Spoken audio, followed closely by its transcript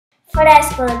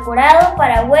Frasco decorado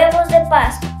para huevos de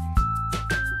Pascua.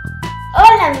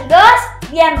 Hola amigos,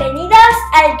 bienvenidos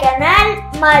al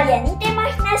canal Marianita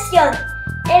Imaginación.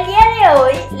 El día de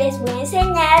hoy les voy a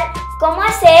enseñar cómo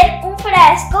hacer un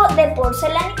frasco de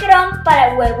porcelana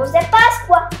para huevos de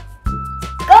Pascua.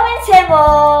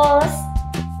 ¡Comencemos!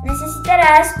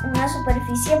 Necesitarás una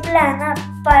superficie plana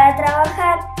para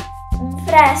trabajar, un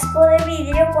frasco de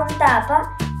vidrio con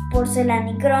tapa,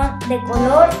 porcelana de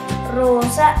color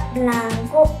rosa,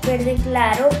 blanco, verde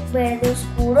claro, verde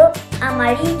oscuro,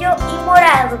 amarillo y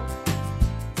morado.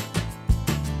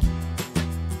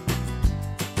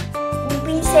 Un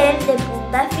pincel de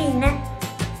punta fina,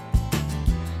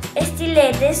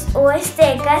 estiletes o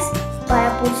estecas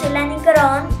para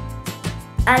porcelana,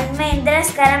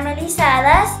 almendras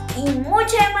caramelizadas y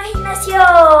mucha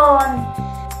imaginación.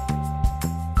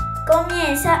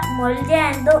 Comienza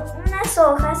moldeando unas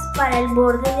hojas para el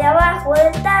borde de abajo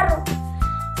del tarro.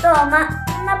 Toma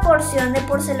una porción de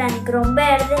porcelana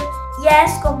verde y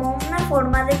haz como una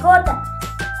forma de gota.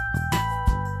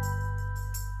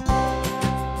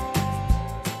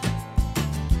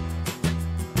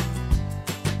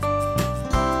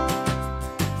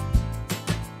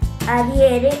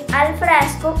 Adhiere al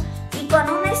frasco y con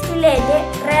un estilete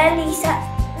realiza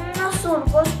unos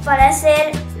surcos para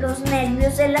hacer los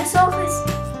nervios de las hojas.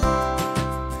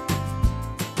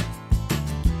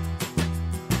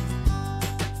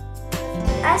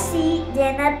 Así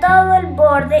llena todo el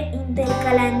borde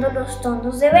intercalando los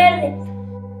tonos de verde.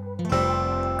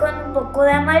 Con un poco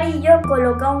de amarillo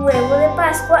coloca un huevo de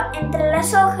Pascua entre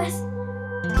las hojas.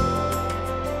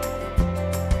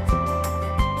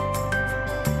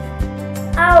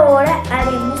 Ahora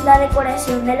haremos la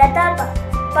decoración de la tapa.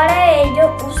 Para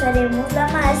ello usaremos la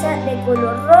masa de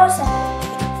color rosa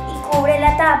y cubre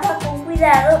la tapa con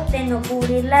cuidado de no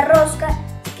cubrir la rosca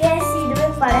que sirve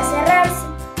para cerrarse.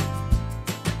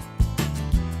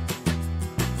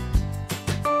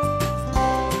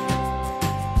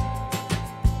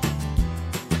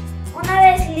 Una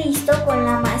vez listo con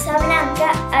la masa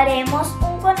blanca, haremos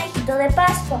un conejito de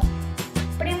Pascua.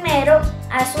 Primero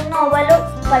haz un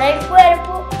óvalo para el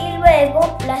cuerpo y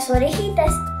luego las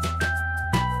orejitas.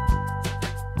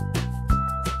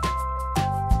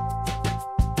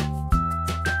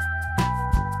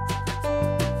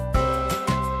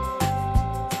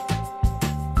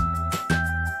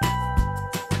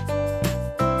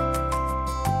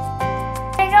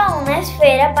 Pega una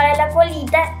esfera para la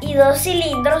colita y dos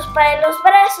cilindros para los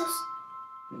brazos.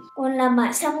 Con la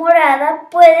masa morada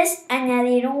puedes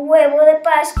añadir un huevo de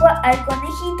Pascua al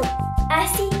conejito.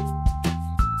 Así.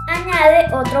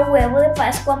 Añade otro huevo de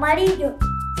Pascua amarillo.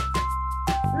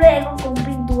 Luego con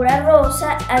pintura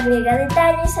rosa agrega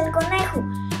detalles al conejo,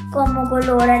 como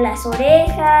colora las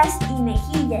orejas y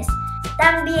mejillas.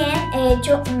 También he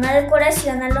hecho una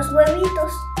decoración a los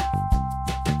huevitos.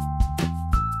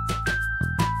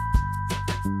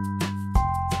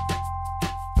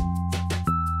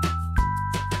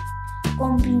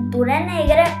 Con pintura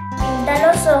negra pinta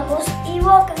los ojos y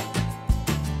boca.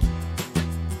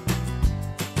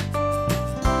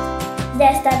 Ya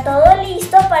está todo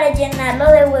listo para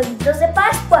llenarlo de huevitos de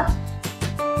Pascua.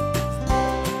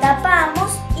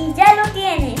 Tapamos y ya lo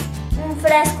tienes, un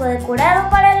frasco decorado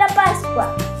para la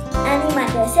Pascua.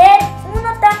 Anímate a hacer uno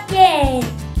también.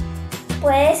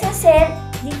 Puedes hacer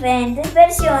diferentes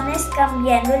versiones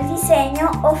cambiando el diseño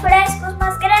o frascos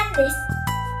más grandes.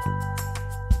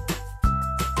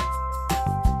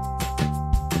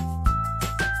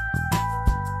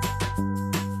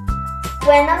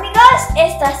 Bueno amigos,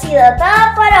 esto ha sido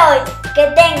todo por hoy. Que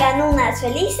tengan unas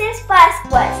felices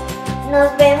Pascuas.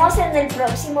 Nos vemos en el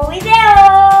próximo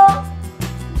video.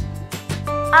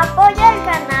 Apoya el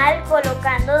canal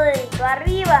colocando dedito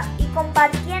arriba y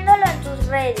compartiéndolo en tus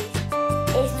redes.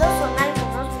 Estos son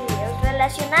algunos videos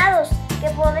relacionados que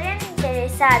podrían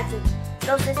interesarte.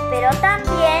 Los espero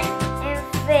también en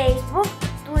Facebook,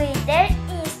 Twitter,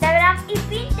 Instagram y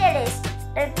Pinterest.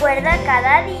 Recuerda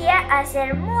cada día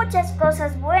hacer muchas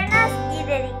cosas buenas y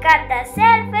dedicarte a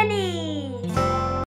ser feliz.